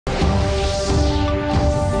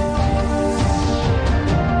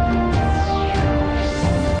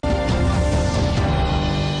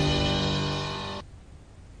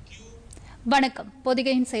வணக்கம்.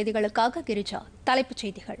 பொதிகையின் செய்திகளுக்காக கிரிஜா. தலைப்புச்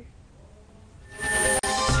செய்திகள்.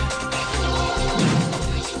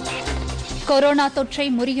 கொரோனா தொற்றை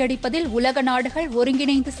முறியடிப்பதில் உலக நாடுகள்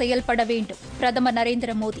ஒருங்கிணைந்து செயல்பட வேண்டும். பிரதமர்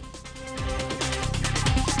நரேந்திர மோடி.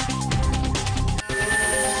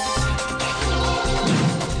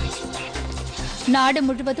 நாடு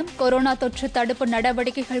முழுவதும் கொரோனா தொற்று தடுப்பு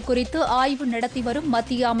நடவடிக்கைகள் குறித்து ஆய்வு நடத்தி வரும்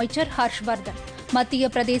மத்திய அமைச்சர் ஹர்ஷ்வர்தன் மத்திய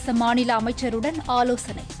பிரதேச மாநில அமைச்சருடன்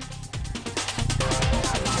ஆலோசனை.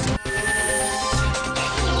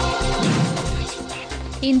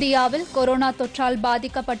 இந்தியாவில் கொரோனா தொற்றால்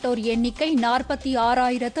பாதிக்கப்பட்டோர் எண்ணிக்கை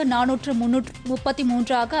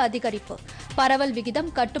 46,433 அதிகரிப்பு. பரவல்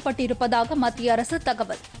விகிதம் கட்டுப்பட்டிருப்பதாக மத்திய அரசு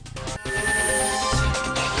தகவல்.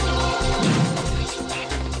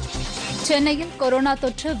 சென்னையில் கொரோனா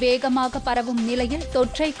தொற்று வேகமாக பரவும் நிலையில்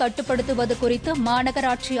தொற்றை கட்டுப்படுத்துவது குறித்து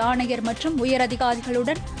மாநகராட்சி ஆணையர் மற்றும்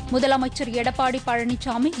உயரதிகாரிகளுடன் முதலமைச்சர் எடப்பாடி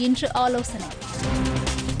பழனிசாமி இன்று ஆலோசனை.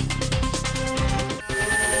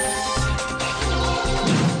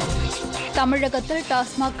 தமிழகத்தில்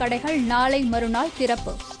டாஸ்மாக் கடைகள் நாளை மறுநாள்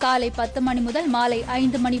திறப்பு. காலை 10 மணி முதல் மாலை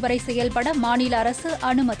 5 மணி வரை செயல்பட மாநில அரசு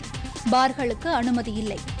அனுமதி. பார்களுக்கு அனுமதி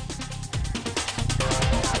இல்லை.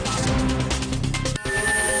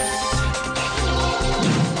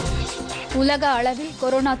 உலக அளவில்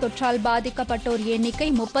கொரோனா தொற்றால் பாதிக்கப்பட்டோர் எண்ணிக்கை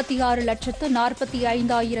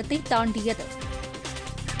 36,45,000 தாண்டியது.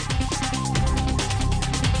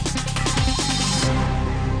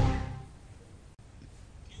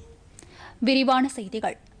 விரிவான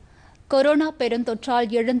செய்திகள். கொரோனா பெருந்தொற்றால்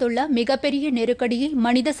எழுந்துள்ள மிகப்பெரிய நெருக்கடியை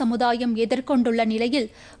மனித சமுதாயம் எதிர்கொண்டுள்ள நிலையில்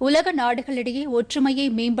உலக நாடுகளிடையே ஒற்றுமையை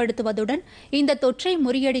மேம்படுத்துவதுடன் இந்த தொற்றை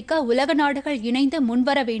முறியடிக்க உலக நாடுகள் இணைந்து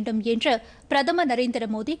முன்வர வேண்டும் என்று பிரதமர் நரேந்திர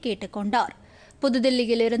மோடி கேட்டுக் கொண்டார்.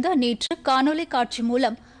 புதுதில்லியிலிருந்து நேற்று காணொலி காட்சி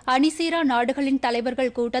மூலம் அணிசேரா நாடுகளின்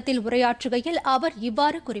தலைவர்கள் கூட்டத்தில் உரையாற்றுகையில் அவர்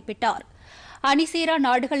இவ்வாறு குறிப்பிட்டார். அணிசேரா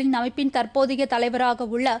நாடுகளின் அமைப்பின் தற்போதைய தலைவராக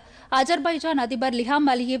உள்ள அஜர்பைஜான் அதிபர் லிஹாம்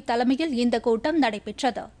அலியேவ் தலைமையில் இந்த கூட்டம்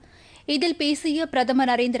நடைபெற்றது. இதில் பேசிய பிரதமர்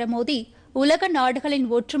நரேந்திர மோடி, உலக நாடுகளின்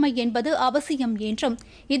ஒற்றுமை என்பது அவசியம் என்றும்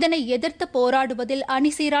இதனை எதிர்த்து போராடுவதில்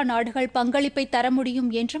அணிசேரா நாடுகள் பங்களிப்பை தர முடியும்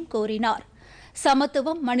என்றும் கூறினார்.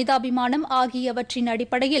 சமத்துவம், மனிதாபிமானம் ஆகியவற்றின்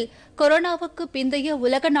அடிப்படையில் கொரோனாவுக்கு பிந்தைய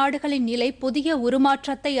உலக நாடுகளின் நிலை புதிய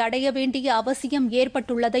உருமாற்றத்தை அடைய வேண்டிய அவசியம்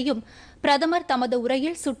ஏற்பட்டுள்ளதையும் பிரதமர் தமது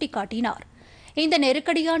உரையில் சுட்டிக்காட்டினார். இந்த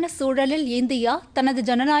நெருக்கடியான சூழலில் இந்தியா தனது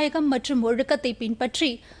ஜனநாயகம் மற்றும் ஒழுக்கத்தை பின்பற்றி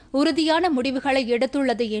உறுதியான முடிவுகளை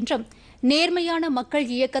எடுத்துள்ளது என்றும் நேர்மையான மக்கள்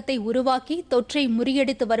இயக்கத்தை உருவாக்கி தொற்றை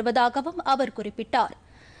முறியடித்து வருவதாகவும் அவர் குறிப்பிட்டார்.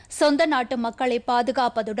 சொந்த நாட்டு மக்களை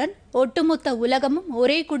பாதுகாப்பதுடன் ஒட்டுமொத்த உலகமும்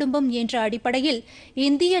ஒரே குடும்பம் என்ற அடிப்படையில்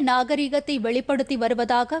இந்திய நாகரிகத்தை வெளிப்படுத்தி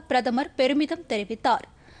வருவதாக பிரதமர் பெருமிதம் தெரிவித்தார்.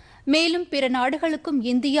 மேலும் பிற நாடுகளுக்கும்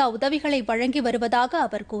இந்தியா உதவிகளை வழங்கி வருவதாக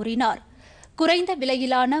அவர் கூறினார். குறைந்த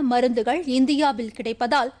விலையிலான மருந்துகள் இந்தியாவில்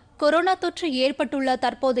கிடைப்பதால் கொரோனா தொற்று ஏற்பட்டுள்ள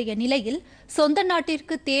தற்போதைய நிலையில் சொந்த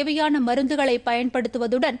நாட்டிற்கு தேவையான மருந்துகளை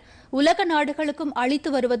பயன்படுத்துவதுடன் உலக நாடுகளுக்கும் அளித்து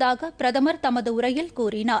வருவதாக பிரதமர் தமது உரையில்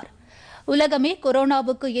கூறினார். உலகமே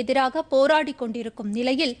கொரோனாவுக்கு எதிராக போராடிக் கொண்டிருக்கும்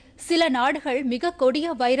நிலையில் சில நாடுகள் மிக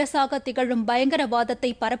கொடிய வைரஸாக திகழும்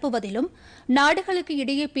பயங்கரவாதத்தை பரப்புவதிலும் நாடுகளுக்கு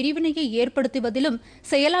இடையே பிரிவினையை ஏற்படுத்துவதிலும்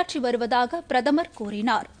செயலாற்றி வருவதாக பிரதமர்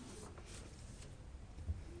கூறினார்.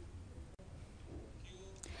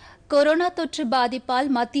 கொரோனா தொற்று பாதிப்பால்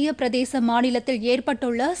மத்திய பிரதேச மாநிலத்தில்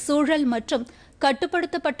ஏற்பட்டுள்ள சூழல் மற்றும்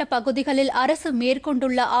கட்டுப்படுத்தப்பட்ட பகுதிகளில் அரசு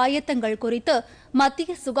மேற்கொண்டுள்ள ஆயத்தங்கள் குறித்து மத்திய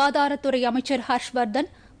சுகாதாரத்துறை அமைச்சர்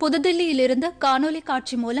ஹர்ஷ்வர்தன் புதுதில்லியிலிருந்து காணொலி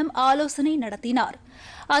காட்சி மூலம் ஆலோசனை நடத்தினார்.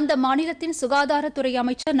 அந்த மாநிலத்தின் சுகாதாரத்துறை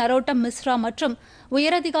அமைச்சர் நரோட்டம் மிஸ்ரா மற்றும்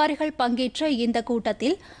உயரதிகாரிகள் பங்கேற்ற இந்த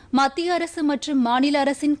கூட்டத்தில் மத்திய அரசு மற்றும் மாநில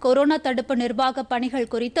அரசின் கொரோனா தடுப்பு நிர்வாக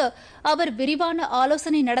பணிகள் குறித்து அவர் விரிவான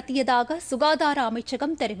ஆலோசனை நடத்தியதாக சுகாதார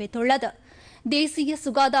அமைச்சகம் தெரிவித்துள்ளது. தேசிய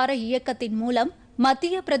சுகாதார இயக்கத்தின் மூலம்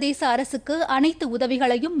மத்திய பிரதேச அரசுக்கு அனைத்து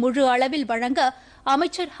உதவிகளையும் முழு அளவில் வழங்க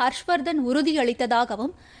அமைச்சர் ஹர்ஷ்வர்தன்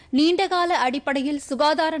உறுதியளித்ததாகவும் நீண்டகால அடிப்படையில்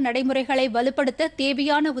சுகாதார நடைமுறைகளை வலுப்படுத்த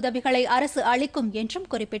தேவையான உதவிகளை அரசு அளிக்கும் என்றும்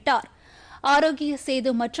குறிப்பிட்டார். ஆரோக்கிய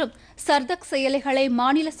சேது மற்றும் சர்தக் செயலிகளை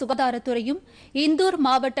மாநில சுகாதாரத்துறையும் இந்தூர்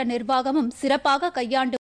மாவட்ட நிர்வாகமும் சிறப்பாக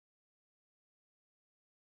கையாண்டு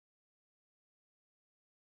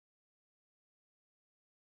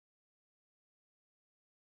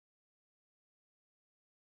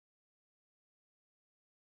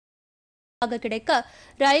கிடைக்க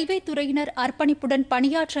ரயில்வே துறையினர் அர்ப்பணிப்புடன்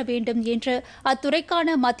பணியாற்ற வேண்டும் என்று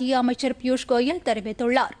அத்துறைக்கான மத்திய அமைச்சர் பியூஷ் கோயல்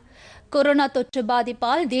தெரிவித்துள்ளார். கொரோனா தொற்று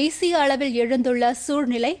பாதிப்பால் தேசிய அளவில் எழுந்துள்ள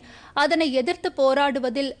சூழ்நிலை, அதனை எதிர்த்து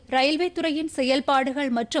போராடுவதில் ரயில்வே துறையின்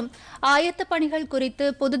செயல்பாடுகள் மற்றும் ஆயத்த பணிகள் குறித்து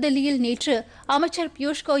புதுதில்லியில் நேற்று அமைச்சர்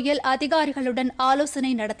பியூஷ் கோயல் அதிகாரிகளுடன்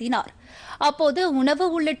ஆலோசனை நடத்தினார். அப்போது உணவு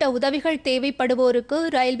உள்ளிட்ட உதவிகள் தேவைப்படுவோருக்கு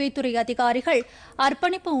ரயில்வே துறை அதிகாரிகள்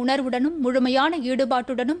அர்ப்பணிப்பு உணர்வுடனும் முழுமையான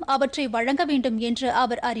ஈடுபாட்டுடனும் அவற்றை வழங்க வேண்டும் என்று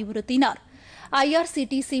அவர் அறிவுறுத்தினார்.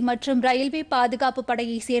 IRCTC மற்றும் ரயில்வே பாதுகாப்பு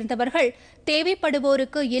படையை சேர்ந்தவர்கள்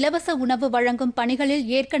தேவைப்படுவோருக்கு இலவச உணவு வழங்கும் பணிகளில்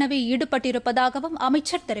ஏற்கனவே ஈடுபட்டிருப்பதாகவும்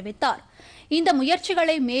அமைச்சர் தெரிவித்தார். இந்த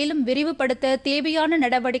முயற்சிகளை மேலும் விரிவுபடுத்த தேவையான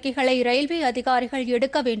நடவடிக்கைகளை ரயில்வே அதிகாரிகள்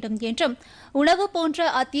எடுக்க வேண்டும் என்றும், உணவு போன்ற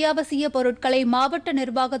அத்தியாவசிய பொருட்களை மாவட்ட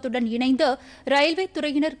நிர்வாகத்துடன் இணைந்து ரயில்வே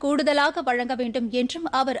துறையினர் கூடுதலாக வழங்க வேண்டும் என்றும்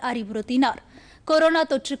அவர் அறிவுறுத்தினார். கொரோனா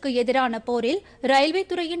தொற்றுக்கு எதிரான போரில் ரயில்வே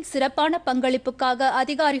துறையின் சிறப்பான பங்களிப்புக்காக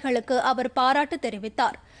அதிகாரிகளுக்கு அவர் பாராட்டு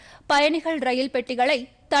தெரிவித்தார். பயணிகள் ரயில் பெட்டிகளை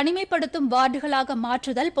தனிமைப்படுத்தும் வார்டுகளாக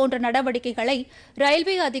மாற்றுதல் போன்ற நடவடிக்கைகளை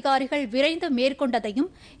ரயில்வே அதிகாரிகள் விரைந்து மேற்கொண்டதையும்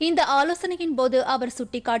இந்த ஆலோசனையின் போது அவர்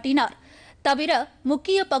சுட்டிக்காட்டினார். தவிர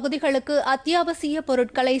முக்கிய பகுதிகளுக்கு அத்தியாவசிய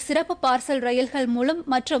பொருட்களை சிறப்பு பார்சல் ரயில்கள் மூலம்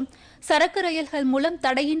மற்றும் சரக்கு ரயில்கள் மூலம்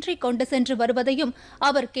தடையின்றி கொண்டு சென்று வருவதையும்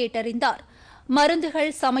அவர் கேட்டறிந்தார். மருந்துகள்,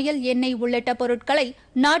 சமையல் எண்ணெய் உள்ளிட்ட பொருட்களை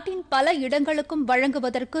நாட்டின் பல இடங்களுக்கும்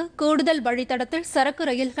வழங்குவதற்கு கூடுதல் வழித்தடத்தில் சரக்கு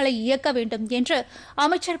ரயில்களை இயக்க வேண்டும் என்று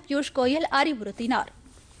அமைச்சர் பியூஷ் கோயல் அறிவுறுத்தினார்.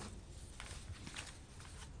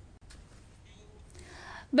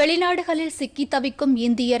 வெளிநாடுகளில் சிக்கி தவிக்கும்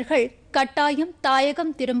இந்தியர்கள் கட்டாயம்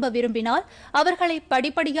தாயகம் திரும்ப விரும்பினால் அவர்களை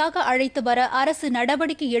படிப்படியாக அழைத்து வர அரசு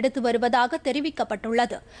நடவடிக்கை எடுத்து வருவதாக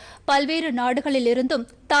தெரிவிக்கப்பட்டுள்ளது. பல்வேறு நாடுகளிலிருந்தும்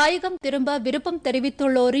தாயகம் திரும்ப விருப்பம்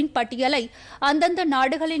தெரிவித்துள்ளோரின் பட்டியலை அந்தந்த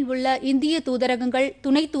நாடுகளில் உள்ள இந்திய தூதரகங்கள்,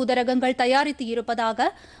 துணை தூதரகங்கள் தயாரித்து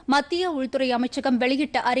இருப்பதாக மத்திய உள்துறை அமைச்சகம்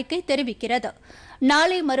வெளியிட்ட அறிக்கை தெரிவிக்கிறது.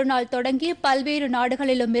 நாளை மறுநாள் தொடங்கி பல்வேறு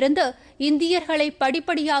நாடுகளிலுமிருந்து இந்தியர்களை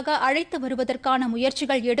படிப்படியாக அழைத்து வருவதற்கான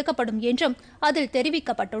முயற்சிகள் எடுக்கப்படும் என்றும் அதில்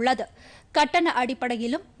தெரிவிக்கப்பட்டுள்ளது. கட்டண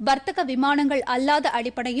அடிப்படையிலும் வர்த்தக விமானங்கள் அல்லாத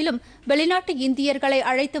அடிப்படையிலும் வெளிநாட்டு இந்தியர்களை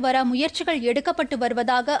அழைத்து வர முயற்சிகள் எடுக்கப்பட்டு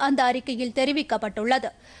வருவதாக அந்த அறிக்கையில் தெரிவிக்கப்பட்டுள்ளது.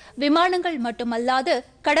 விமானங்கள் மட்டுமல்லாது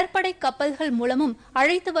கடற்படை கப்பல்கள் மூலமும்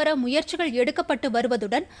அழைத்து வர முயற்சிகள் எடுக்கப்பட்டு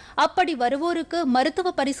வருவதுடன் அப்படி வருவோருக்கு மருத்துவ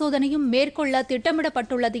பரிசோதனையும் மேற்கொள்ள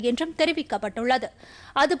திட்டமிடப்பட்டுள்ளது என்றும் தெரிவிக்கப்பட்டுள்ளது.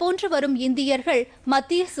 அதுபோன்று வரும் இந்தியர்கள்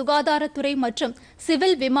மத்திய சுகாதாரத்துறை மற்றும்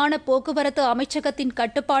சிவில் விமான போக்குவரத்து அமைச்சகத்தின்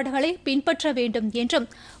கட்டுப்பாடுகளை பின்பற்ற வேண்டும் என்றும்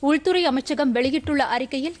உள்துறை அமைச்சகம் வெளியிட்டுள்ள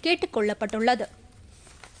அறிக்கையில் கேட்டுக் கொள்ளப்பட்டுள்ளது.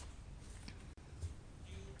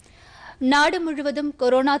 நாடு முழுவதும்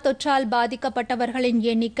கொரோனா தொற்றால் பாதிக்கப்பட்டவர்களின்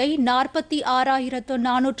எண்ணிக்கை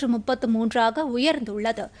 46,433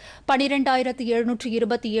 உயர்ந்துள்ளது.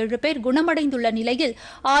 12,727 பேர் குணமடைந்துள்ள நிலையில்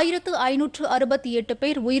 1,568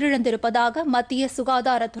 பேர் உயிரிழந்திருப்பதாக மத்திய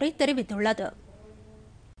சுகாதாரத்துறை தெரிவித்துள்ளது.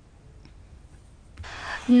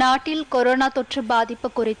 நாட்டில் கொரோனா தொற்று பாதிப்பு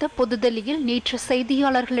குறித்து புதுதில்லியில் நேற்று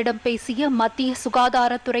செய்தியாளர்களிடம் பேசிய மத்திய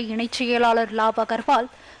சுகாதாரத்துறை இணைச் செயலாளர் லாவ் அகர்வால்,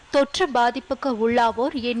 தொற்று பாதிப்புக்கு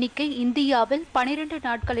உள்ளாவோர் எண்ணிக்கை இந்தியாவில் 12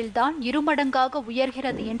 நாட்களில்தான் இருமடங்காக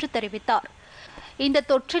உயர்கிறது என்று தெரிவித்தார். இந்த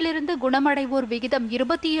தொற்றிலிருந்து குணமடைவோர் விகிதம்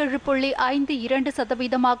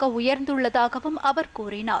 27.52% உயர்ந்துள்ளதாகவும் அவர்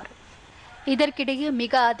கூறினார். இதற்கிடையே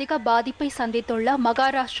மிக அதிக பாதிப்பை சந்தித்துள்ள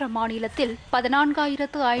மகாராஷ்டிரா மாநிலத்தில்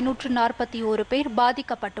 14,541 பேர்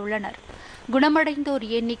பாதிக்கப்பட்டுள்ளனர். குணமடைந்தோர்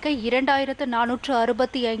எண்ணிக்கை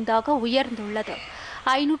 2,465 உயர்ந்துள்ளது.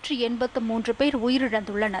 583 பேர்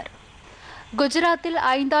உயிரிழந்துள்ளனர். குஜராத்தில்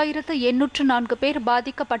 5,804 பேர்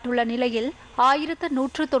பாதிக்கப்பட்டுள்ள நிலையில்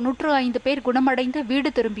 1,195 பேர் குணமடைந்து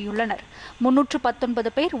வீடு திரும்பியுள்ளனர்.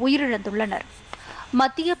 319 பேர் உயிரிழந்துள்ளனர்.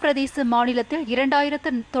 மத்திய பிரதேச மாநிலத்தில்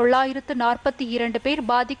 2,942 பேர்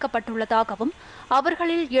பாதிக்கப்பட்டுள்ளதாகவும்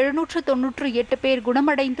அவர்களில் 798 பேர்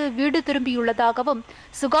குணமடைந்து வீடு திரும்பியுள்ளதாகவும்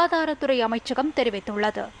சுகாதாரத்துறை அமைச்சகம்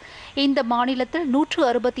தெரிவித்துள்ளது. இந்த மாநிலத்தில்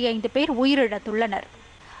 165 பேர் உயிரிழந்துள்ளனர்.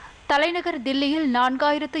 தலைநகர் தில்லியில்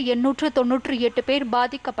 4,898 பேர்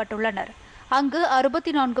பாதிக்கப்பட்டுள்ளனர். அங்கு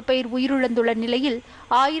 64 பேர் உயிரிழந்துள்ள நிலையில்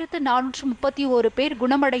 1,431 பேர்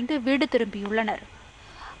குணமடைந்து வீடு திரும்பியுள்ளனர்.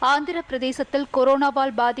 ஆந்திர பிரதேசத்தில்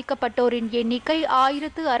கொரோனாவால் பாதிக்கப்பட்டோரின் எண்ணிக்கை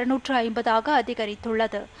 1,650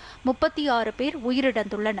 அதிகரித்துள்ளது. 36 பேர்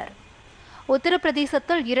உயிரிழந்துள்ளனர்.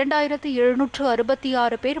 உத்தரப்பிரதேசத்தில்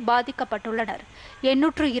 2,766 பேர் பாதிக்கப்பட்டுள்ளனர்.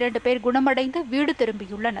 802 பேர் குணமடைந்து வீடு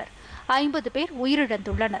திரும்பியுள்ளனர். 50 பேர்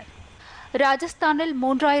உயிரிழந்துள்ளனர். ராஜஸ்தானில்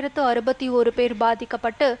 3,061 பேர்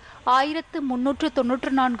பாதிக்கப்பட்டு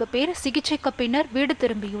 1,394 பேர் சிகிச்சைக்கு பின்னர் வீடு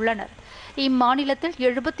திரும்பியுள்ளனர். இம்மாநிலத்தில்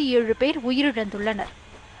 77 பேர் உயிரிழந்துள்ளனர்.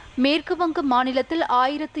 மேற்கு வங்க மாநிலத்தில்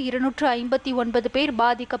 1,259 பேர்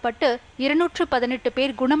பாதிக்கப்பட்டு 218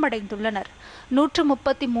 பேர் குணமடைந்துள்ளனர்.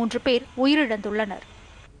 133 பேர் உயிரிழந்துள்ளனர்.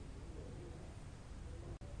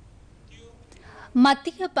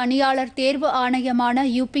 மத்திய பணியாளர் தேர்வு ஆணையமான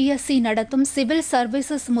யுபிஎஸ்சி நடத்தும் சிவில்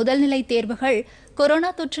சர்வீசஸ் முதல்நிலை தேர்வுகள் கொரோனா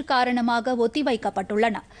தொற்று காரணமாக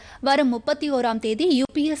ஒத்திவைக்கப்பட்டுள்ளன. வரும் 31ஆம் தேதி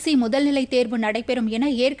யுபிஎஸ்சி முதல்நிலை தேர்வு நடைபெறும் என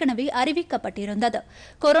ஏற்கனவே அறிவிக்கப்பட்டிருந்தது.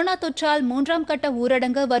 கொரோனா தொற்றால் 3ஆம் கட்ட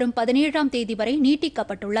ஊரடங்கு வரும் 17ஆம் தேதி வரை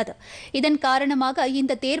நீட்டிக்கப்பட்டுள்ளது. இதன் காரணமாக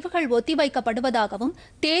இந்த தேர்வுகள் ஒத்திவைக்கப்படுவதாகவும்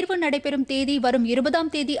தேர்வு நடைபெறும் தேதி வரும்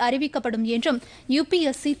 20ஆம் தேதி அறிவிக்கப்படும் என்றும்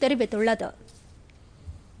யுபிஎஸ்சி தெரிவித்துள்ளது.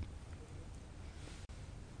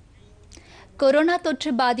 கொரோனா தொற்று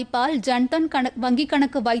பாதிப்பால் ஜன்தன் வங்கிக்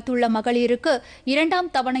கணக்கு வைத்துள்ள மகளிருக்கு 2ஆம்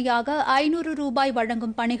தவணையாக 500 ரூபாய்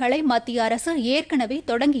வழங்கும் பணிகளை மத்திய அரசு ஏற்கனவே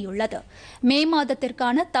தொடங்கியுள்ளது. மே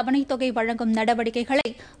மாதத்திற்கான தவணைத் தொகை வழங்கும் நடவடிக்கைகளை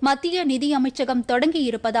மத்திய நிதியமைச்சகம்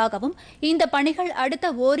தொடங்கியிருப்பதாகவும் இந்த பணிகள்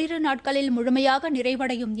அடுத்த ஓரிரு நாட்களில் முழுமையாக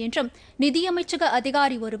நிறைவடையும் என்றும் நிதியமைச்சக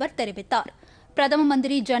அதிகாரி ஒருவர் தெரிவித்தார். பிரதம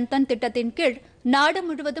மந்திரி ஜன்தன் திட்டத்தின் கீழ் நாடு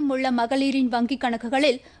முழுவதும் உள்ள மகளிரின் வங்கிக்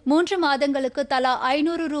கணக்குகளில் 3 மாதங்களுக்கு தலா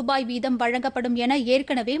 500 ரூபாய் வீதம் வழங்கப்படும் என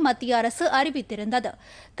ஏற்கனவே மத்திய அரசு அறிவித்திருந்தது.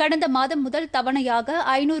 கடந்த மாதம் முதல் தவணையாக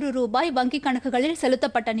 500 ரூபாய் வங்கிக் கணக்குகளில்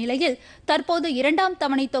செலுத்தப்பட்ட நிலையில் தற்போது 2ஆம்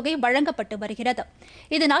தவணைத் தொகை வழங்கப்பட்டு வருகிறது.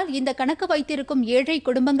 இதனால் இந்த கணக்கு வைத்திருக்கும் ஏழை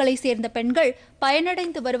குடும்பங்களைச் சேர்ந்த பெண்கள்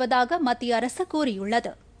பயனடைந்து வருவதாக மத்திய அரசு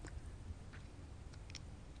கூறியுள்ளது.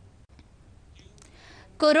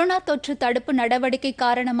 கொரோனா தொற்று தடுப்பு நடவடிக்கை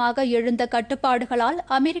காரணமாக எழுந்த கட்டுப்பாடுகளால்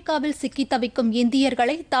அமெரிக்காவில் சிக்கி தவிக்கும்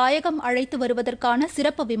இந்தியர்களை தாயகம் அழைத்து வருவதற்கான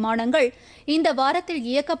சிறப்பு விமானங்கள் இந்த வாரத்தில்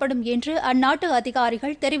இயக்கப்படும் என்று அந்நாட்டு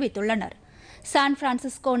அதிகாரிகள் தெரிவித்துள்ளனர். சான்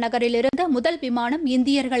பிரான்சிஸ்கோ நகரிலிருந்து முதல் விமானம்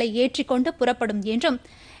இந்தியர்களை ஏற்றிக்கொண்டு புறப்படும்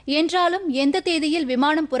என்றாலும் எந்த தேதியில்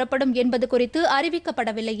விமானம் புறப்படும் என்பது குறித்து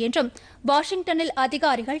அறிவிக்கப்படவில்லை என்றும் வாஷிங்டனில்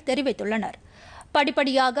அதிகாரிகள் தெரிவித்துள்ளனர்.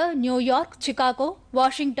 படிப்படியாக நியூயார்க், சிகாகோ,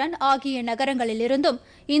 வாஷிங்டன் ஆகிய நகரங்களிலிருந்தும்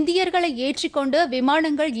இந்தியர்களை ஏற்றிக்கொண்டு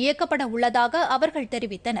விமானங்கள் இயக்கப்பட உள்ளதாக அவர்கள்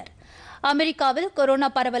தெரிவித்தனர். அமெரிக்காவில் கொரோனா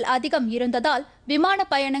பரவல் அதிகம் இருந்ததால் விமான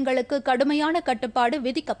பயணங்களுக்கு கடுமையான கட்டுப்பாடு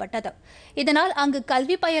விதிக்கப்பட்டது. இதனால் அங்கு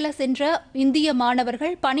கல்வி பயில சென்ற இந்திய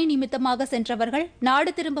மாணவர்கள் பணி நிமித்தமாக சென்றவர்கள்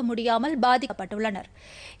நாடு திரும்ப முடியாமல் பாதிக்கப்பட்டுள்ளனர்.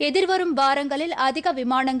 எதிர்வரும் வாரங்களில் அதிக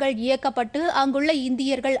விமானங்கள் இயக்கப்பட்டு அங்குள்ள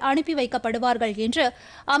இந்தியர்கள் அனுப்பி வைக்கப்படுவார்கள் என்று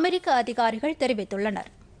அமெரிக்க அதிகாரிகள்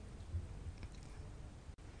தெரிவித்துள்ளனர்.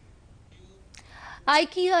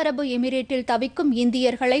 ஐக்கிய அரபு எமிரேட்டில் தவிக்கும்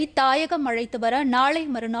இந்தியர்களை தாயகம் அழைத்து வர நாளை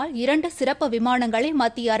மறுநாள் 2 சிறப்பு விமானங்களை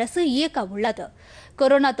மத்திய அரசு இயக்க உள்ளது.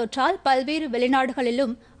 கொரோனா தொற்றால் பல்வேறு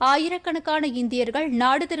வெளிநாடுகளிலும் ஆயிரக்கணக்கான இந்தியர்கள்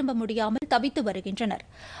நாடு திரும்ப முடியாமல் தவித்து வருகின்றனர்.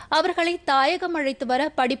 அவர்களை தாயகம் அழைத்து வர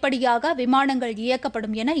படிப்படியாக விமானங்கள்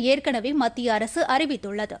இயக்கப்படும் என ஏற்கனவே மத்திய அரசு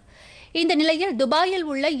அறிவித்துள்ளது. இந்த நிலையில் துபாயில்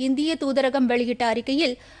உள்ள இந்திய தூதரகம் வெளியிட்ட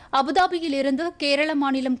அறிக்கையில் அபுதாபியில் இருந்து கேரள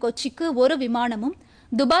மாநிலம் கொச்சிக்கு 1 விமானமும்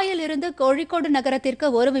துபாயில் இருந்து கோழிக்கோடு நகரத்திற்கு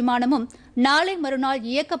 1 விமானமும் நாளை மறுநாள்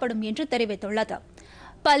இயக்கப்படும் என்று தெரிவித்துள்ளது.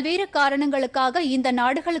 பல்வேறு காரணங்களுக்காக இந்த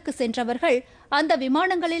நாடுகளுக்கு சென்றவர்கள் அந்த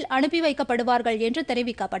விமானங்களில் அனுப்பி வைக்கப்படுவார்கள் என்று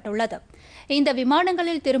தெரிவிக்கப்பட்டுள்ளது. இந்த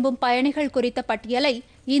விமானங்களில் திரும்பும் பயணிகள் குறித்த பட்டியலை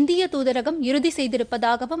இந்திய தூதரகம் இறுதி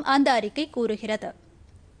செய்திருப்பதாகவும் அந்த அறிக்கை கூறுகிறது.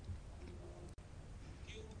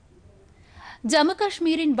 ஜம்மு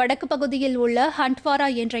காஷ்மீரின் வடக்கு பகுதியில் உள்ள ஹண்ட்வாரா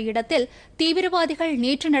என்ற இடத்தில் தீவிரவாதிகள்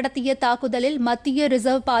நேற்று நடத்திய தாக்குதலில் மத்திய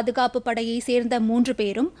ரிசர்வ் பாதுகாப்பு படையைச் சேர்ந்த 3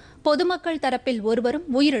 பேரும் பொதுமக்கள் தரப்பில் ஒருவரும்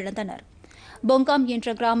உயிரிழந்தனர். பொங்காம் என்ற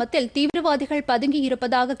கிராமத்தில் தீவிரவாதிகள்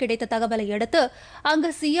பதுங்கியிருப்பதாக கிடைத்த தகவலை அடுத்து அங்கு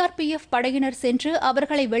சிஆர்பிஎஃப் படையினர் சென்று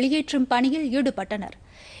அவர்களை வெளியேற்றும் பணியில் ஈடுபட்டனர்.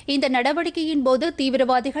 இந்த நடவடிக்கையின் போது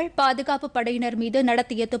தீவிரவாதிகள் பாதுகாப்பு படையினர் மீது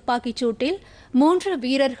நடத்திய துப்பாக்கிச் சூட்டில் 3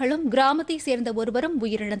 வீரர்களும் கிராமத்தைச் சேர்ந்த ஒருவரும்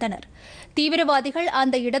உயிரிழந்தனர். தீவிரவாதிகள்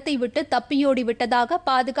அந்த இடத்தை விட்டு தப்பியோடிவிட்டதாக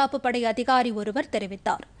பாதுகாப்பு படை அதிகாரி ஒருவர்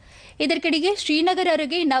தெரிவித்தார். இதற்கிடையே ஸ்ரீநகர்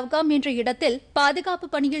அருகே நவ்காம் என்ற இடத்தில் பாதுகாப்பு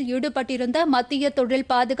பணியில் ஈடுபட்டிருந்த மத்திய தொழில்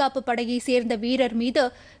பாதுகாப்பு படையைச் சேர்ந்த வீரர் மீது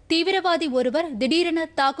தீவிரவாதி ஒருவர் திடீரென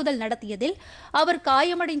தாக்குதல் நடத்தியதில் அவர்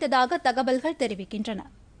காயமடைந்ததாக தகவல்கள் தெரிவிக்கின்றன.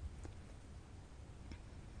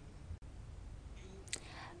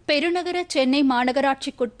 பெருநகர சென்னை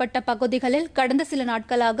மாநகராட்சிக்குட்பட்ட பகுதிகளில் கடந்த சில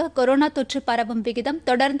நாட்களாக கொரோனா தொற்று பரவும் விகிதம்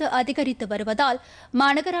தொடர்ந்து அதிகரித்து வருவதால்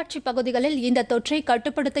மாநகராட்சி பகுதிகளில் இந்த தொற்றை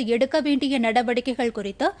கட்டுப்படுத்த எடுக்க வேண்டிய நடவடிக்கைகள்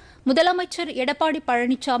குறித்து முதலமைச்சர் எடப்பாடி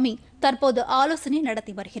பழனிசாமி தற்போது ஆலோசனை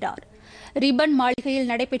நடத்தி வருகிறார். ரிப்பன்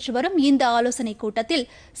மாளிகையில் நடைபெற்று வரும் இந்த ஆலோசனைக் கூட்டத்தில்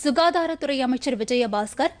சுகாதாரத்துறை அமைச்சர்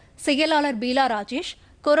விஜயபாஸ்கர், செயலாளர் பீலா ராஜேஷ்,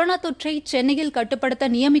 கொரோனா தொற்றை சென்னையில் கட்டுப்படுத்த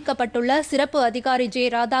நியமிக்கப்பட்டுள்ள சிறப்பு அதிகாரி ஜே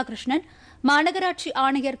ராதாகிருஷ்ணன், மாநகராட்சி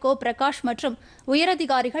ஆணையர் கோ பிரகாஷ் மற்றும்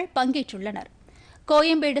உயரதிகாரிகள் பங்கேற்றுள்ளனர்.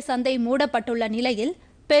 கோயம்பேடு சந்தை மூடப்பட்டுள்ள நிலையில்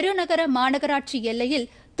பெருநகர மாநகராட்சி எல்லையில்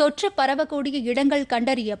தொற்று பரவக்கூடிய இடங்கள்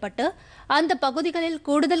கண்டறியப்பட்டு அந்த பகுதிகளில்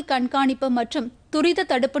கூடுதல் கண்காணிப்பு மற்றும் துரித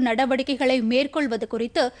தடுப்பு நடவடிக்கைகளை மேற்கொள்வது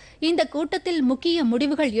குறித்து இந்த கூட்டத்தில் முக்கிய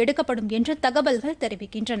முடிவுகள் எடுக்கப்படும் என்று தகவல்கள்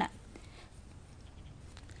தெரிவிக்கின்றன.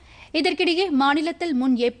 இதற்கிடையே மாநிலத்தில்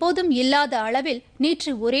முன் எப்போதும் இல்லாத அளவில்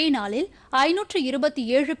நேற்று ஒரே நாளில்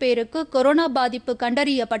 527 பேருக்கு கொரோனா பாதிப்பு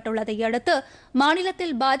கண்டறியப்பட்டுள்ளதை அடுத்து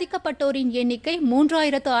மாநிலத்தில் பாதிக்கப்பட்டோரின் எண்ணிக்கை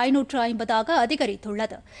 3550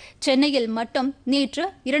 அதிகரித்துள்ளது. சென்னையில் மட்டும் நேற்று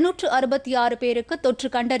 266 பேருக்கு தொற்று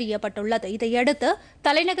கண்டறியப்பட்டுள்ளது. இதையடுத்து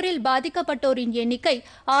தலைநகரில் பாதிக்கப்பட்டோரின் எண்ணிக்கை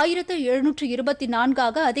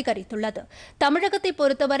 1724 அதிகரித்துள்ளது. தமிழகத்தை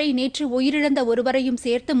பொறுத்தவரை நேற்று உயிரிழந்த ஒருவரையும்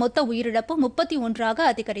சேர்த்து மொத்த உயிரிழப்பு 31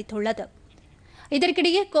 அதிகரித்துள்ளது.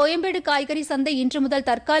 இதற்கிடையே கோயம்பேடு காய்கறி சந்தை இன்று முதல்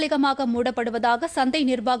தற்காலிகமாக மூடப்படுவதாக சந்தை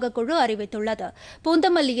நிர்வாக குழு அறிவித்துள்ளது.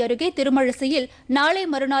 பூந்தமல்லி அருகே திருமழிசையில் நாளை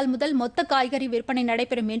மறுநாள் முதல் மொத்த காய்கறி விற்பனை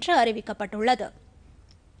நடைபெறும் என்று அறிவிக்கப்பட்டுள்ளது.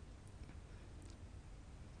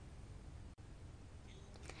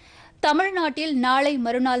 தமிழ்நாட்டில் நாளை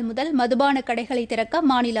மறுநாள் முதல் மதுபான கடைகளை திறக்க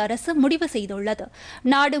மாநில அரசு முடிவு செய்துள்ளது.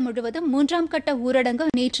 நாடு முழுவதும் 3ஆம் கட்ட ஊரடங்கு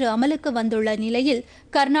நேற்று அமலுக்கு வந்துள்ள நிலையில்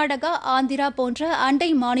கர்நாடகா, ஆந்திரா போன்ற அண்டை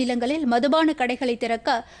மாநிலங்களில் மதுபான கடைகளை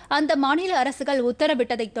திறக்க அந்த மாநில அரசுகள்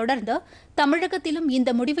உத்தரவிட்டதைத் தொடர்ந்து தமிழகத்திலும் இந்த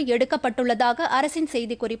முடிவு எடுக்கப்பட்டுள்ளதாக அரசின்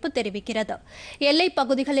செய்திக்குறிப்பு தெரிவிக்கிறது. எல்லைப்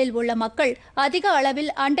பகுதிகளில் உள்ள மக்கள் அதிக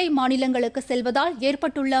அளவில் அண்டை மாநிலங்களுக்கு செல்வதால்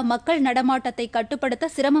ஏற்பட்டுள்ள மக்கள் நடமாட்டத்தை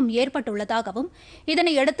கட்டுப்படுத்த சிரமம் ஏற்பட்டுள்ளதாகவும்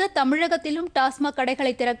இதனையடுத்து தமிழகத்திலும் டாஸ்மாக்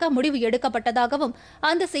கடைகளை திறக்க முடிவு எடுக்கப்பட்டதாகவும்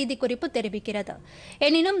அந்த செய்திக்குறிப்பு தெரிவிக்கிறது.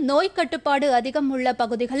 எனினும் நோய் கட்டுப்பாடு அதிகம் உள்ள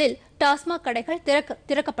பகுதிகளில் டாஸ்மாக் கடைகள்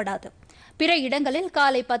திறக்கப்படாது. பிற இடங்களில்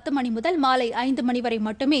காலை 10 மணி முதல் மாலை 5 மணி வரை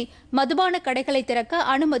மட்டுமே மதுபான கடைகளை திறக்க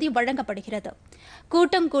அனுமதி வழங்கப்படுகிறது.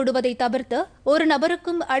 கூட்டம் கூடுவதை தவிர்த்து ஒரு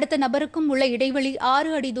நபருக்கும் அடுத்த நபருக்கும் உள்ள இடைவெளி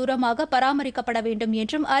 6 அடி தூரமாக பராமரிக்கப்பட வேண்டும்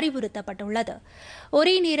என்றும் அறிவுறுத்தப்பட்டுள்ளது.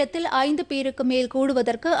 ஒரே நேரத்தில் 5 பேருக்கு மேல்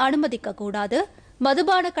கூடுவதற்கு அனுமதிக்கக்கூடாது.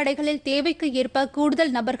 மதுபான கடைகளில் தேவைக்கு ஏற்ப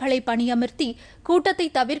கூடுதல் நபர்களை பணியமர்த்தி கூட்டத்தை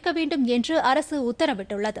தவிர்க்க வேண்டும் என்று அரசு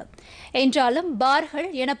உத்தரவிட்டுள்ளது. என்றாலும் பார்கள்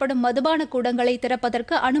எனப்படும் மதுபான கூடங்களை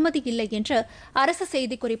திறப்பதற்கு அனுமதி இல்லை என்று அரசு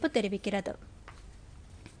செய்திக்குறிப்பு தெரிவிக்கிறது.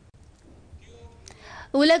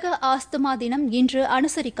 உலக ஆஸ்துமா தினம் இன்று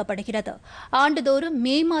அனுசரிக்கப்படுகிறது. ஆண்டுதோறும்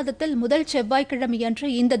மே மாதத்தில் முதல் செவ்வாய்க்கிழமையன்று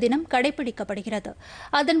இந்த தினம் கடைபிடிக்கப்படுகிறது.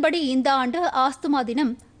 அதன்படி இந்த ஆண்டு ஆஸ்துமா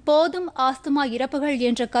தினம் போதும் ஆஸ்துமா இறப்புகள்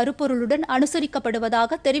என்ற கருப்பொருளுடன்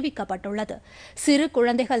அனுசரிக்கப்படுவதாக தெரிவிக்கப்பட்டுள்ளது. சிறு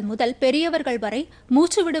குழந்தைகள் முதல் பெரியவர்கள் வரை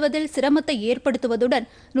மூச்சு விடுவதில் சிரமத்தை ஏற்படுத்துவதுடன்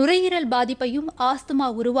நுரையீரல் பாதிப்பையும் ஆஸ்துமா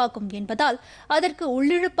உருவாக்கும் என்பதால் அதற்கு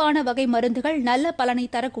உள்ளிழுப்பான வகை மருந்துகள் நல்ல பலனை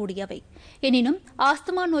தரக்கூடியவை. எனினும்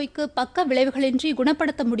ஆஸ்துமா நோய்க்கு பக்க விளைவுகளின்றி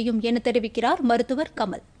குணப்படுத்த முடியும் என தெரிவிக்கிறார் மருத்துவர்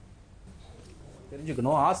கமல்.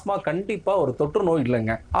 தெரிஞ்சுக்கணும், ஆஸ்மா கண்டிப்பா ஒரு தொற்று நோய்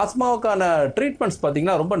இல்லைங்க. ஆஸ்மாவுக்கான ட்ரீட்மெண்ட்ஸ்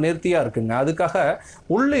பார்த்தீங்கன்னா ரொம்ப நேர்த்தியா இருக்குங்க. அதுக்காக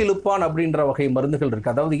உள்ள இழுப்பான் அப்படின்ற வகை மருந்துகள்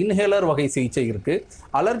இருக்கு, அதாவது இன்ஹேலர் வகை சிகிச்சை இருக்கு,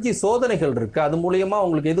 அலர்ஜி சோதனைகள் இருக்கு, அது மூலியமா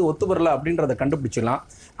உங்களுக்கு எது ஒத்து வரல அப்படின்றத கண்டுபிடிச்சிடலாம்.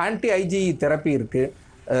 ஆன்டி ஐஜி தெரப்பி இருக்கு,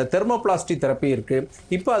 தெர்மோபிளாஸ்டி தெரப்பி இருக்கு,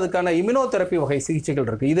 இப்போ அதுக்கான இம்யூனோதெரப்பி வகை சிகிச்சைகள்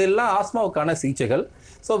இருக்கு. இதெல்லாம் ஆஸ்மாவுக்கான சிகிச்சைகள்.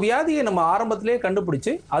 ஸோ வியாதியை நம்ம ஆரம்பத்திலே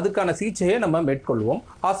கண்டுபிடிச்சு அதுக்கான சிகிச்சையை நம்ம மேற்கொள்வோம்,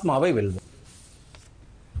 ஆஸ்மாவை வெல்வோம்.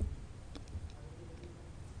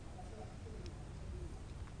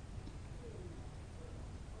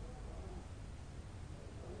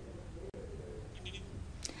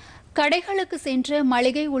 கடைகளுக்கு சென்று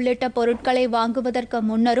மளிகை உள்ளிட்ட பொருட்களை வாங்குவதற்கு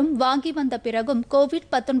முன்னரும் வாங்கி வந்த பிறகும்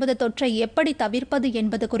கோவிட்-19 தொற்றை எப்படி தவிர்ப்பது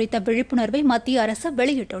என்பது குறித்த விழிப்புணர்வை மத்திய அரசு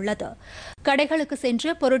வெளியிட்டுள்ளது. கடைகளுக்கு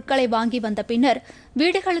சென்று பொருட்களை வாங்கி வந்த பின்னர்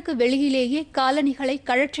வீடுகளுக்கு வெளியிலேயே காலணிகளை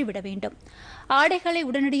கழற்றிவிட வேண்டும். ஆடைகளை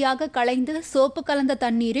உடனடியாக களைந்து சோப்பு கலந்த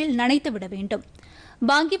தண்ணீரில் நனைத்துவிட வேண்டும்.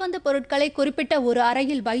 வாங்கி வந்த பொருட்களை குறிப்பிட்ட ஒரு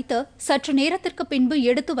அறையில் வைத்து சற்று நேரத்திற்கு பின்பு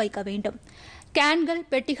எடுத்து வைக்க வேண்டும். கேன்கள்,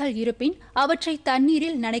 பெட்டிகள் இருப்பின் அவற்றை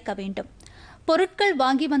தண்ணீரில் நனைக்க வேண்டும். பொருட்கள்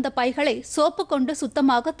வாங்கி வந்த பைகளை சோப்பு கொண்டு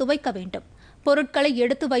சுத்தமாக துவைக்க வேண்டும். பொருட்களை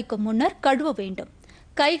எடுத்து வைக்கும் முன்னர் கழுவ வேண்டும்.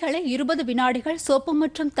 கைகளை 20 வினாடிகள் சோப்பு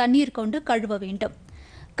மற்றும் தண்ணீர் கொண்டு கழுவ வேண்டும்.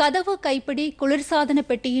 கதவு கைப்பிடி, குளிர்சாதன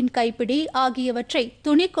பெட்டியின் கைப்பிடி ஆகியவற்றை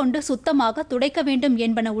துணி கொண்டு சுத்தமாக துடைக்க வேண்டும்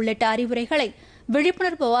என்பன உள்ளிட்ட அறிவுரைகளை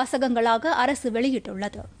விழிப்புணர்வு வாசகங்களாக அரசு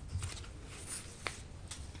வெளியிட்டுள்ளது.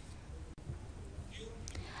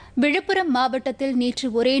 விழுப்புரம் மாவட்டத்தில் நேற்று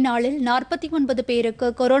ஒரே நாளில் 49 பேருக்கு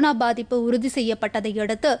கொரோனா பாதிப்பு உறுதி செய்யப்பட்டதை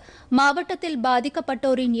அடுத்து மாவட்டத்தில்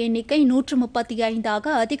பாதிக்கப்பட்டோரின் எண்ணிக்கை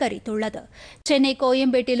 135 அதிகரித்துள்ளது. சென்னை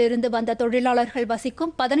கோயம்பேட்டிலிருந்து வந்த தொழிலாளர்கள்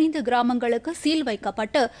வசிக்கும் 15 கிராமங்களுக்கு சீல்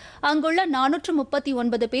வைக்கப்பட்டு அங்குள்ள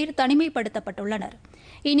 439 பேர் தனிமைப்படுத்தப்பட்டுள்ளனர்.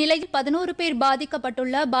 இந்நிலையில் 11 பேர்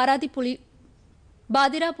பாதிக்கப்பட்டுள்ள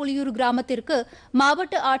பாதிராபுலியூர் கிராமத்திற்கு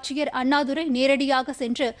மாவட்ட ஆட்சியர் அண்ணாதுரை நேரடியாக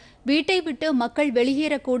சென்று வீட்டை விட்டு மக்கள்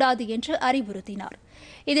வெளியேறக்கூடாது என்று அறிவுறுத்தினார்.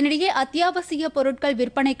 இதனிடையே அத்தியாவசிய பொருட்கள்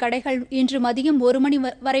விற்பனை கடைகள் இன்று மதியம் 1 மணி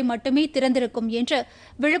வரை மட்டுமே திறந்திருக்கும் என்று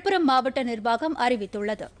விழுப்புரம் மாவட்ட நிர்வாகம்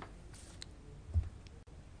அறிவித்துள்ளது.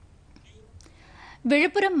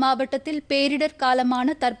 விழுப்புரம் மாவட்டத்தில் பேரிடர்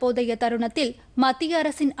காலமான தற்போதைய தருணத்தில் மத்திய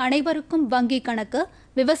அரசின் அனைவருக்கும் வங்கிக் கணக்கு,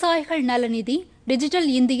 விவசாயிகள் நலநிதி, டிஜிட்டல்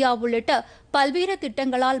இந்தியா உள்ளிட்ட பல்வேறு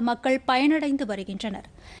திட்டங்களால் மக்கள் பயனடைந்து வருகின்றனர்.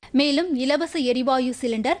 மேலும் இலவச எரிவாயு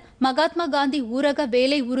சிலிண்டர், மகாத்மா காந்தி ஊரக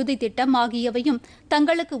வேலை உறுதி திட்டம் ஆகியவையும்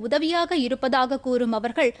தங்களுக்கு உதவியாக இருப்பதாக கூறும்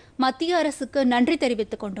அவர்கள் மத்திய அரசுக்கு நன்றி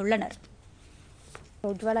தெரிவித்துக் கொண்டுள்ளனர்.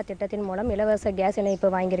 உஜ்வாலா திட்டத்தின் மூலம் இலவச கேஸ் இணைப்பு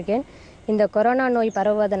வாங்கியிருக்கேன். இந்த கொரோனா நோய்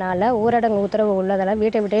பரவுவதனால ஊரடங்கு உத்தரவு உள்ளதால்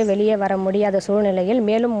வீட்டை விட்டே வெளியே வர முடியாத சூழ்நிலையில்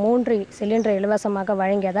மேலும் 3 சிலிண்டர் இலவசமாக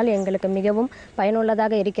வழங்கியதால் எங்களுக்கு மிகவும்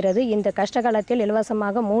பயனுள்ளதாக இருக்கிறது. இந்த கஷ்டகாலத்தில்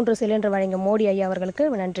இலவசமாக 3 சிலிண்டர் வழங்கிய மோடி ஐயா அவர்களுக்கு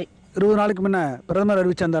நன்றி. 20 நாளுக்கு முன்ன பிரதமர்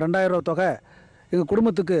அறிவித்த அந்த 2000 ரூபா தொகை எங்கள்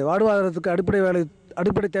குடும்பத்துக்கு வாழ்வாதாரத்துக்கு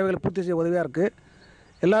அடிப்படை தேவைகளை பூர்த்தி செய்ய உதவியாக இருக்குது.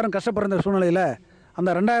 எல்லாரும் கஷ்டப்படுற சூழ்நிலையில் அந்த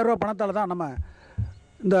 2000 ரூபா பணத்தால் தான் நம்ம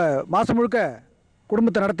இந்த மாதம் முழுக்க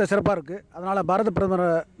குடும்பத்தை நடத்த சிறப்பாக இருக்குது. அதனால் பாரத பிரதமர்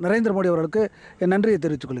நரேந்திர மோடி அவர்களுக்கு என் நன்றியை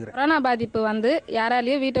தெரிவித்துக் கொள்கிறேன். கொரோனா பாதிப்பு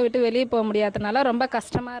யாராலையும் வீட்டை விட்டு வெளியே போக முடியாதனால ரொம்ப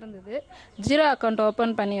கஷ்டமாக இருந்தது. 0 அக்கௌண்ட்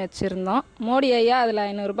ஓப்பன் பண்ணி வச்சுருந்தோம். மோடி ஐயா அதில்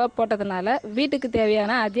 500 ரூபாய் போட்டதுனால வீட்டுக்கு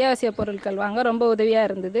தேவையான அத்தியாவசிய பொருட்கள் வாங்க ரொம்ப உதவியாக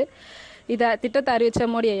இருந்தது. இதை திட்டத்தை அறிவித்த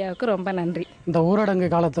மோடி ஐயாவுக்கு ரொம்ப நன்றி. இந்த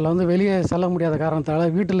ஊரடங்கு காலத்தில் வெளியே செல்ல முடியாத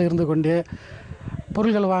காரணத்தால் வீட்டில் இருந்து கொண்டே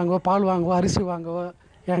பொருட்கள் வாங்குவோம், பால் வாங்குவோம், அரிசி வாங்குவோம்.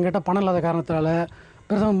 என்கிட்ட பணம் இல்லாத காரணத்தினால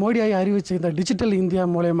பிரதமர் மோடி ஐயா அறிவித்து இந்த டிஜிட்டல் இந்தியா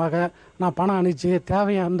மூலயமாக நான் பணம்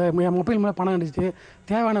அனுப்பிச்சு அந்த மொபைல் மூலம் பணம் அனுப்பிச்சு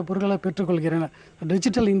தேவையான பொருட்களை பெற்றுக்கொள்கிறேன்.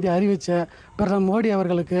 டிஜிட்டல் இந்தியா அறிவித்த பிரதமர் மோடி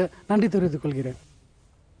அவர்களுக்கு நன்றி தெரிவித்துக் கொள்கிறேன்.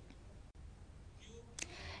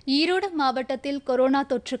 ஈரோடு மாவட்டத்தில் கொரோனா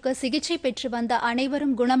தொற்றுக்கு சிகிச்சை பெற்று வந்த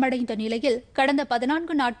அனைவரும் குணமடைந்த நிலையில் கடந்த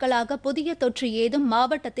 14 நாட்களாக புதிய தொற்று ஏதும்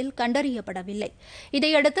மாவட்டத்தில் கண்டறியப்படவில்லை.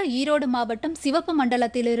 இதையடுத்து ஈரோடு மாவட்டம் சிவப்பு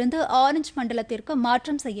மண்டலத்திலிருந்து ஆரஞ்சு மண்டலத்திற்கு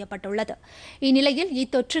மாற்றம் செய்யப்பட்டுள்ளது. இந்நிலையில்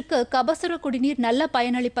இத்தொற்றுக்கு கபசுர குடிநீர் நல்ல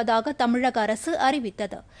பயனளிப்பதாக தமிழக அரசு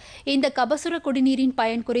அறிவித்தது. இந்த கபசுர குடிநீரின்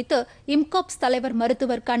பயன் குறித்து இம்காப்ஸ் தலைவர்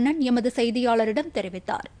மருத்துவர் கண்ணன் எமது செய்தியாளரிடம்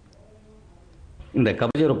தெரிவித்தார். இந்த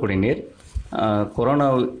கபசுர குடிநீர் கொரோனா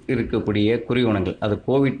இருக்கக்கூடிய குறிகுணங்கள், அது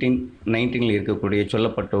COVID-19 இருக்கக்கூடிய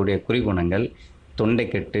சொல்லப்பட்டவுடைய குறிகுணங்கள்,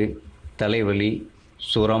 தொண்டைக்கட்டு, தலைவலி,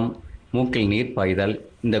 சுரம், மூக்கில் நீர் பாய்தல்,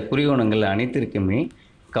 இந்த குறிகுணங்கள் அனைத்திற்குமே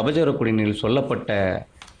கபசுர குடிநீரில் சொல்லப்பட்ட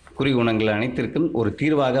குறிகுணங்கள் அனைத்திற்கும் ஒரு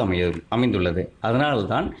தீர்வாக அமைந்துள்ளது.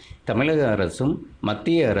 அதனால்தான் தமிழக அரசும்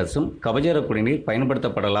மத்திய அரசும் கபசுர குடிநீர்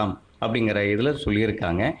பயன்படுத்தப்படலாம் அப்படிங்கிற இதில்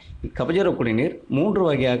சொல்லியிருக்காங்க. கபசுர குடிநீர் 3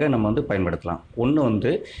 வகையாக நம்ம பயன்படுத்தலாம்.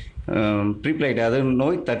 ஒன்று ப்ரீப்ளைட், அதாவது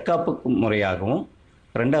நோய் தற்காப்பு முறையாகவும்,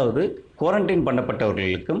 2வது குவாரண்டைன்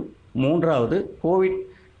பண்ணப்பட்டவர்களுக்கும், 3வது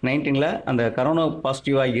COVID-19 அந்த கரோனா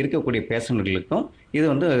பாசிட்டிவாக இருக்கக்கூடிய பேஷண்ட்களுக்கும் இது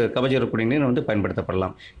கபசுர குடிநீர்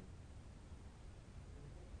பயன்படுத்தப்படலாம்.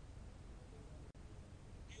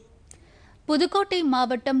 புதுக்கோட்டை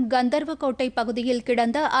மாவட்டம் கந்தர்வக்கோட்டை பகுதியில்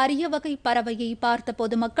கிடந்த அரிய வகை பறவையை பார்த்த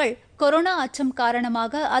பொதுமக்கள் கொரோனா அச்சம்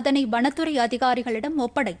காரணமாக அதனை வனத்துறை அதிகாரிகளிடம்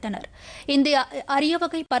ஒப்படைத்தனர். இந்த அரிய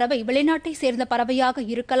வகை பறவை வெளிநாட்டை சேர்ந்த பறவையாக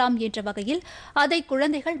இருக்கலாம் என்ற வகையில் அதை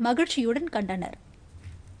குழந்தைகள் மகிழ்ச்சியுடன் கண்டனர்.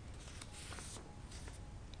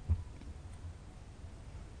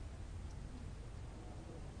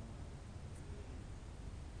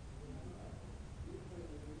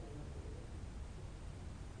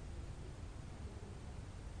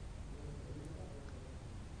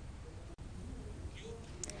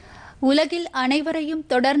 உலகில் அனைவரையும்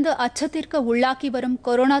தொடர்ந்து அச்சத்திற்கு உள்ளாக்கி வரும்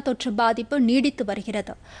கொரோனா தொற்று பாதிப்பு நீடித்து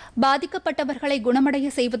வருகிறது. பாதிக்கப்பட்டவர்களை குணமடைய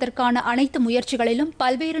செய்வதற்கான அனைத்து முயற்சிகளிலும்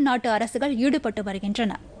பல்வேறு நாட்டு அரசுகள் ஈடுபட்டு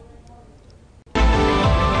வருகின்றன.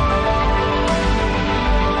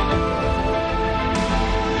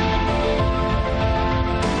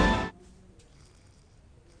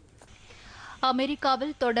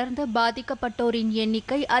 அமெரிக்காவில் தொடர்ந்து பாதிக்கப்பட்டோரின்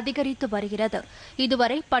எண்ணிக்கை அதிகரித்து வருகிறது.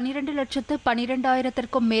 இதுவரை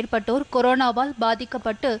 12,12,000க்கும் மேற்பட்டோர் கொரோனாவால்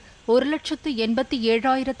பாதிக்கப்பட்டு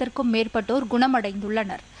 1,87,000க்கும் மேற்பட்டோர்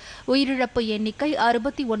குணமடைந்துள்ளனர். உயிரிழப்பு எண்ணிக்கை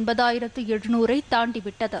 69,700ஐ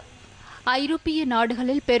தாண்டிவிட்டது. ஐரோப்பிய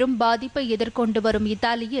நாடுகளில் பெரும் பாதிப்பை எதிர்கொண்டு வரும்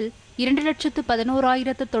இத்தாலியில்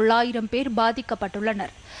 2,11,900 பேர்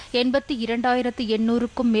பாதிக்கப்பட்டுள்ளனர்.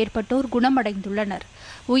 82,800க்கும் மேற்பட்டோர் குணமடைந்துள்ளனர்.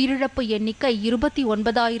 உயிரிழப்பு எண்ணிக்கை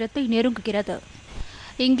 29,000ஐ நெருங்குகிறது.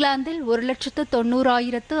 இங்கிலாந்தில்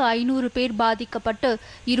 1,90,500 பேர் பாதிக்கப்பட்டு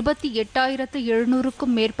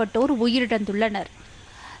 28,700க்கும் மேற்பட்டோர் உயிரிழந்துள்ளனர்.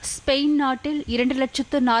 ஸ்பெயின் நாட்டில்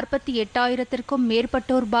 2,48,000க்கும்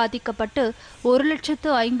மேற்பட்டோர் பாதிக்கப்பட்டு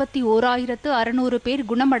 1,51,600 பேர்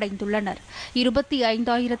குணமடைந்துள்ளனர்.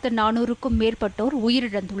 25,400க்கும் மேற்பட்டோர்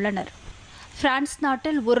உயிரிழந்துள்ளனர். பிரான்ஸ்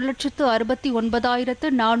நாட்டில்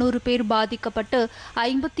 1,69,400 பேர் பாதிக்கப்பட்டு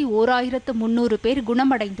 51,300 பேர்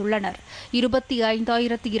குணமடைந்துள்ளனர்.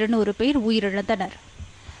 25,200 பேர் உயிரிழந்தனர்.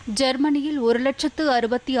 ஜெர்மனியில்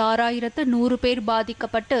 1,66,100 பேர்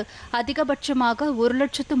பாதிக்கப்பட்டு அதிகபட்சமாக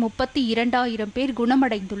 1,32,200 பேர்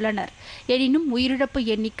குணமடைந்துள்ளனர். எனினும் உயிரிழப்பு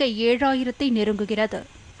எண்ணிக்கை 7,000-ஐ நெருங்குகிறது.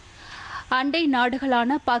 அண்டை நாடுகளான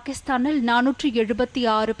பாகிஸ்தானில்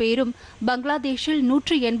 476 பேரும், பங்களாதேஷில்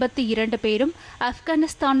 182 பேரும்,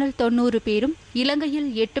 ஆப்கானிஸ்தானில் 90 பேரும், இலங்கையில்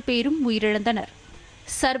 8 பேரும் உயிரிழந்தனர்.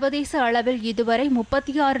 சர்வதேச அளவில் இதுவரை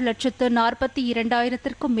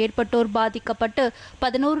 36,42,000-க்கும் மேற்பட்டோர் பாதிக்கப்பட்டு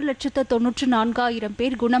 11,94,000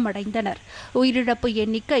 பேர் குணமடைந்தனர். உயிரிழப்பு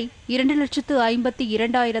எண்ணிக்கை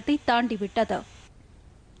 2,52,000-ஐ தாண்டிவிட்டது.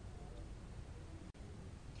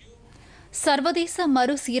 சர்வதேச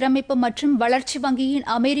மறுசீரமைப்பு மற்றும் வளர்ச்சி வங்கியின்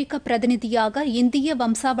அமெரிக்க பிரதிநிதியாக இந்திய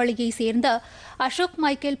வம்சாவளியைச் சேர்ந்த அசோக்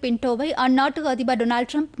மைக்கேல் பின்டோவை அந்நாட்டு அதிபர் டொனால்டு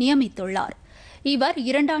ட்ரம்ப் நியமித்துள்ளார். இவர்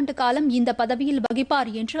 2 ஆண்டு காலம் இந்த பதவியில் வகிப்பார்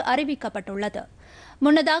என்று அறிவிக்கப்பட்டுள்ளது.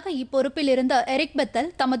 முன்னதாக இப்பொறுப்பில் இருந்த எரிக் பெத்தல்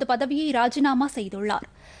தமது பதவியை ராஜினாமா செய்துள்ளார்.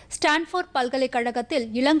 ஸ்டான்ஃபோர்ட் பல்கலைக்கழகத்தில்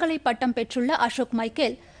இளங்கலை பட்டம் பெற்றுள்ள அசோக்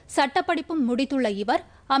மைக்கேல் சட்டப்படிப்பும் முடித்துள்ள இவர்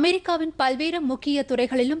அமெரிக்காவின் பல்வேறு முக்கிய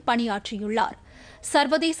துறைகளிலும் பணியாற்றியுள்ளார்.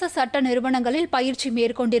 சர்வதேச சட்ட நிறுவனங்களில் பயிற்சி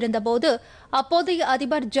மேற்கொண்டிருந்த போது அப்போதைய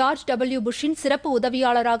அதிபர் ஜார்ஜ் டபிள்யூ புஷ்ஷின் சிறப்பு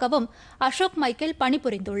உதவியாளராகவும் அசோக் மைக்கேல்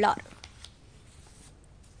பணிபுரிந்துள்ளார்.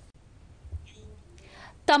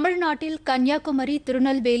 தமிழ்நாட்டில் கன்னியாகுமரி,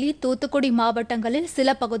 திருநெல்வேலி, தூத்துக்குடி மாவட்டங்களில் சில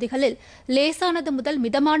பகுதிகளில் லேசானது முதல்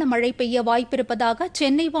மிதமான மழை பெய்ய வாய்ப்பிருப்பதாக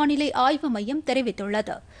சென்னை வானிலை ஆய்வு மையம்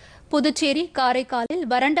தெரிவித்துள்ளது. புதுச்சேரி, காரைக்காலில்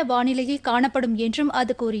வறண்ட வானிலையே காணப்படும் என்றும்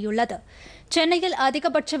அது கூறியுள்ளது. சென்னையில்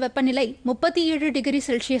அதிகபட்ச வெப்பநிலை 37 டிகிரி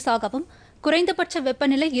செல்சியஸாகவும் குறைந்தபட்ச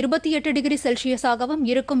வெப்பநிலை 28 டிகிரி செல்சியஸாகவும்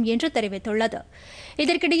இருக்கும் என்று தெரிவித்துள்ளது.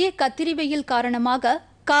 இதற்கிடையே கத்திரி வெயில் காரணமாக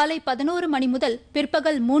காலை 11 மணி முதல்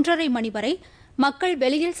பிற்பகல் 3:30 மணி வரை மக்கள்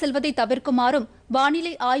வெளியில் செல்வதை தவிர்க்குமாறும்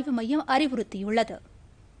வானிலை ஆய்வு மையம் அறிவுறுத்தியுள்ளது.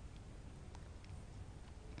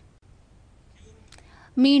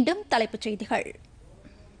 மீண்டும் தலைப்புச் செய்திகள்.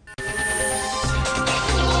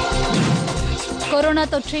 கொரோனா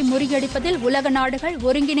தொற்றை முறியடிப்பதில் உலக நாடுகள்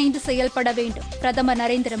ஒருங்கிணைந்து செயல்பட வேண்டும். பிரதமர்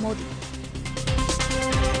நரேந்திர மோடி.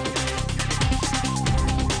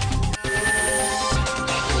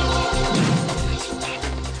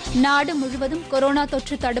 நாடு முழுவதும் கொரோனா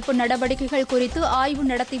தொற்று தடுப்பு நடவடிக்கைகள் குறித்து ஆய்வு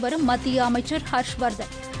நடத்தி வரும் மத்திய அமைச்சர்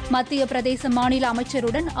ஹர்ஷ்வர்தன் மத்திய பிரதேச மாநில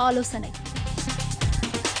அமைச்சருடன் ஆலோசனை.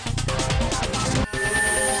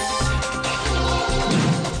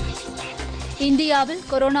 இந்தியாவில்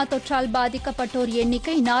கொரோனா தொற்றால் பாதிக்கப்பட்டோர்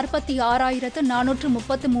எண்ணிக்கை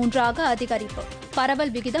 46,433ஆக அதிகரிப்பு.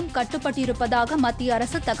 பரவல் விகிதம் கட்டுப்பட்டிருப்பதாக மத்திய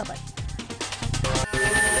அரசு தகவல்.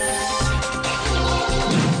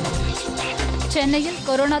 சென்னையில்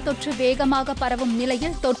கொரோனா தொற்று வேகமாக பரவும்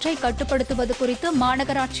நிலையில் தொற்றை கட்டுப்படுத்துவது குறித்து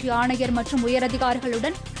மாநகராட்சி ஆணையர் மற்றும்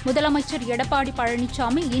உயரதிகாரிகளுடன் முதலமைச்சர் எடப்பாடி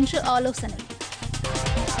பழனிசாமி இன்று ஆலோசனை.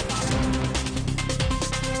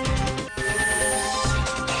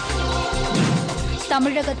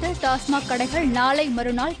 தமிழகத்தில் டாஸ்மாக் கடைகள் நாளை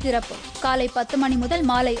மறுநாள் திறப்பு. காலை 10 மணி முதல்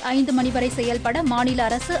மாலை 5 மணி வரை செயல்பட மாநில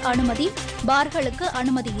அரசு அனுமதி. பார்களுக்கு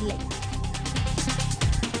அனுமதி இல்லை.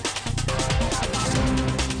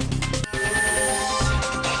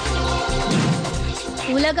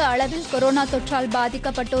 உலக அளவில் கொரோனா தொற்றால்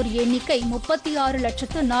பாதிக்கப்பட்டோர் எண்ணிக்கை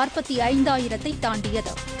 36,45,000-ஐ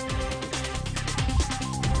தாண்டியது.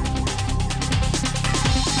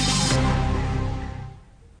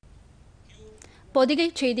 பொதிகை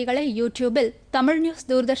செய்திகளை யூடியூபில் தமிழ் நியூஸ்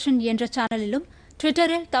தூர்தர்ஷன் என்ற சேனலிலும்,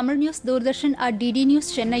 ட்விட்டரில் Tamil news Doordarshan @DD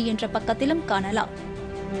news Chennai என்ற பக்கத்திலும் காணலாம்.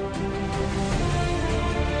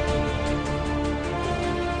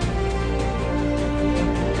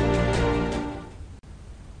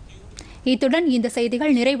 இத்துடன் இந்த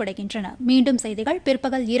செய்திகள் நிறைவடைகின்றன. மீண்டும் செய்திகள்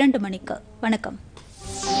பிற்பகல் 2 மணிக்கு. வணக்கம்.